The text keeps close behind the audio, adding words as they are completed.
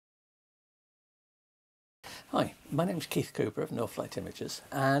Hi, my name is Keith Cooper of Northlight Images,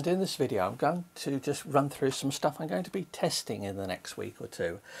 and in this video I'm going to just run through some stuff I'm going to be testing in the next week or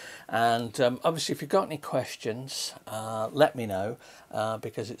two. And obviously if you've got any questions, let me know,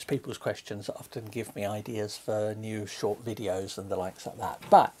 because it's people's questions that often give me ideas for new short videos and the likes like that.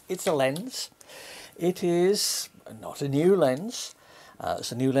 But it's a lens. It is not a new lens.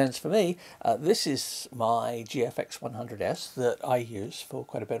 It's a new lens for me. This is my GFX 100S that I use for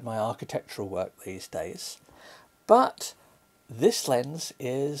quite a bit of my architectural work these days. But this lens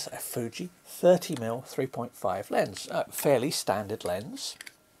is a Fuji 30mm 3.5 lens, fairly standard lens.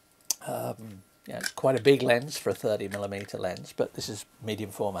 Yeah, it's quite a big lens for a 30mm lens, but this is medium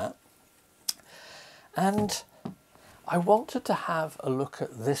format. And I wanted to have a look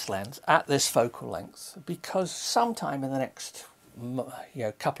at this lens at this focal length because sometime in the next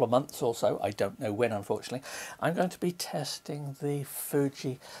couple of months or so, I don't know when unfortunately, I'm going to be testing the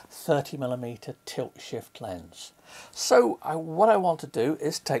Fuji 30mm tilt shift lens. So what I want to do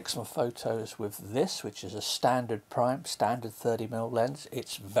is take some photos with this, which is a standard prime, standard 30mm lens.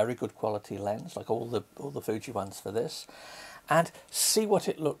 It's very good quality lens, like all the Fuji ones for this, and see what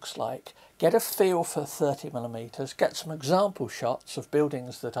it looks like. Get a feel for 30mm, get some example shots of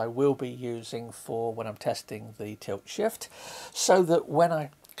buildings that I will be using for when I'm testing the tilt shift, so that when I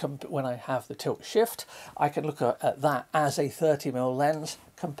have the tilt shift, I can look at that as a 30mm lens,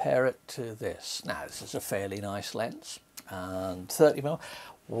 compare it to this. Now this is a fairly nice lens, and 30mm.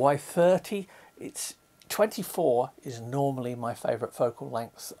 Why 30? It's 24 is normally my favourite focal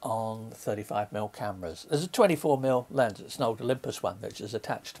length on 35mm cameras. There's a 24mm lens. It's an old Olympus one which is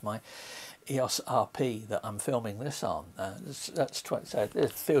attached to my EOS RP that I'm filming this on. That's so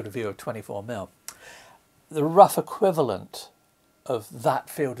there's field of view of 24mm. The rough equivalent of that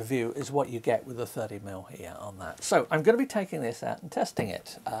field of view is what you get with a 30mm here on that. So I'm going to be taking this out and testing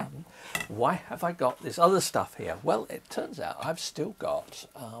it. Why have I got this other stuff here? Well, it turns out I've still got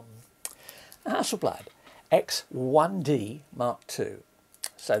a Hasselblad X1D Mark II.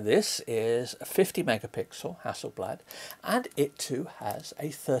 So this is a 50 megapixel Hasselblad, and it too has a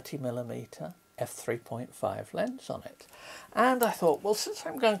 30mm f3.5 lens on it. And I thought, well, since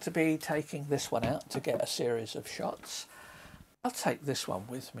I'm going to be taking this one out to get a series of shots, I'll take this one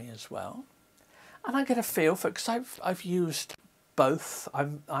with me as well, and I get a feel for, because I've used both.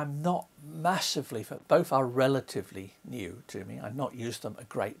 I'm not massively, both are relatively new to me. I've not used them a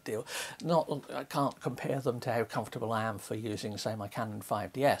great deal. I can't compare them to how comfortable I am for using, say, my Canon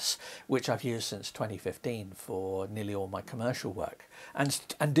 5DS, which I've used since 2015 for nearly all my commercial work, and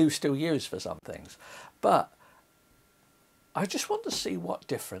do still use for some things. But I just want to see what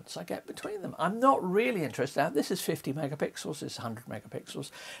difference I get between them. I'm not really interested. Now, this is 50 megapixels, this is 100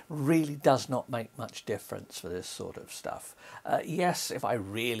 megapixels. Really does not make much difference for this sort of stuff. Yes, if I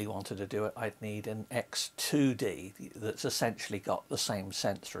really wanted to do it, I'd need an X2D that's essentially got the same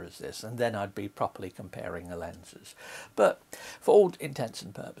sensor as this, and then I'd be properly comparing the lenses. But for all intents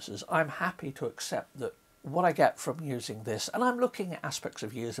and purposes, I'm happy to accept that what I get from using this, and I'm looking at aspects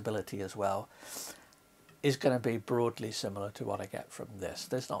of usability as well, is going to be broadly similar to what I get from this.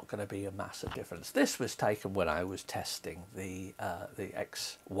 There's not going to be a massive difference. This was taken when I was testing the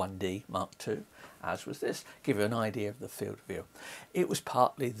X1D Mark II, as was this. Give you an idea of the field of view. It was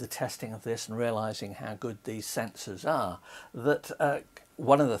partly the testing of this and realising how good these sensors are that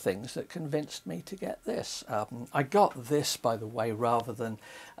one of the things that convinced me to get this. I got this, by the way, rather than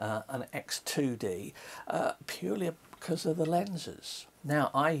an X2D, purely because of the lenses.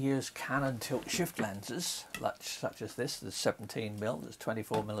 Now, I use Canon tilt shift lenses, such as this. There's 17mm, there's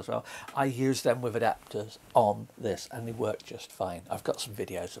 24mm as well. I use them with adapters on this, and they work just fine. I've got some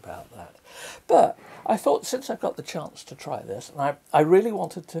videos about that. But I thought, since I've got the chance to try this, and I really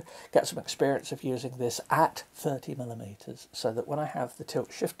wanted to get some experience of using this at 30mm, so that when I have the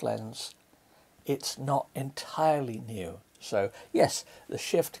tilt shift lens, it's not entirely new. So yes, the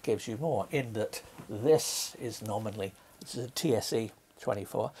shift gives you more in that this is nominally, this is a TSE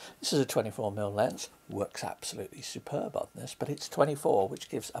 24. This is a 24mm lens, works absolutely superb on this, but it's 24, which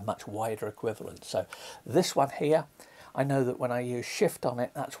gives a much wider equivalent. So this one here, I know that when I use shift on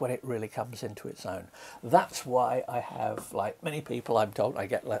it, that's when it really comes into its own. That's why I have, like many people, I'm told, I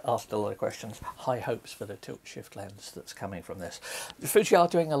get asked a lot of questions, high hopes for the tilt shift lens that's coming from this. Fuji are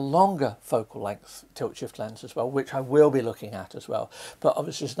doing a longer focal length tilt shift lens as well, which I will be looking at as well. But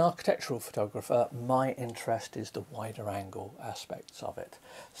obviously as an architectural photographer, my interest is the wider angle aspects of it.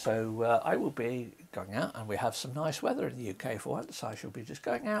 So I will be going out, and we have some nice weather in the UK for once, so I shall be just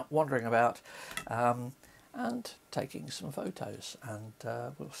going out, wandering about, and taking some photos, and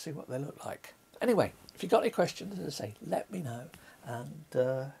we'll see what they look like. Anyway, if you've got any questions, as I say, let me know, and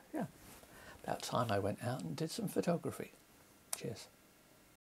yeah, about time I went out and did some photography. Cheers.